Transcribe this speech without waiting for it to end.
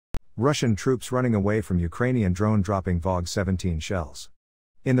Russian troops running away from Ukrainian drone dropping VOG-17 shells.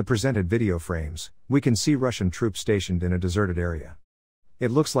 In the presented video frames, we can see Russian troops stationed in a deserted area. It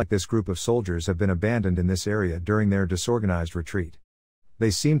looks like this group of soldiers have been abandoned in this area during their disorganized retreat.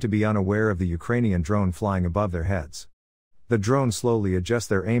 They seem to be unaware of the Ukrainian drone flying above their heads. The drone slowly adjusts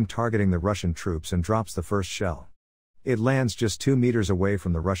their aim, targeting the Russian troops, and drops the first shell. It lands just 2 meters away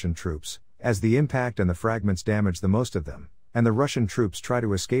from the Russian troops, as the impact and the fragments damage the most of them, and the Russian troops try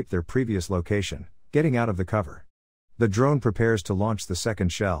to escape their previous location, getting out of the cover. The drone prepares to launch the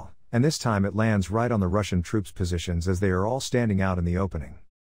second shell, and this time it lands right on the Russian troops' positions as they are all standing out in the opening.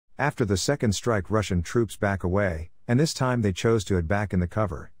 After the second strike, Russian troops back away, and this time they chose to head back in the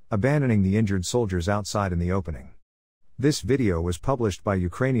cover, abandoning the injured soldiers outside in the opening. This video was published by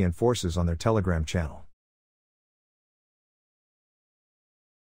Ukrainian forces on their Telegram channel.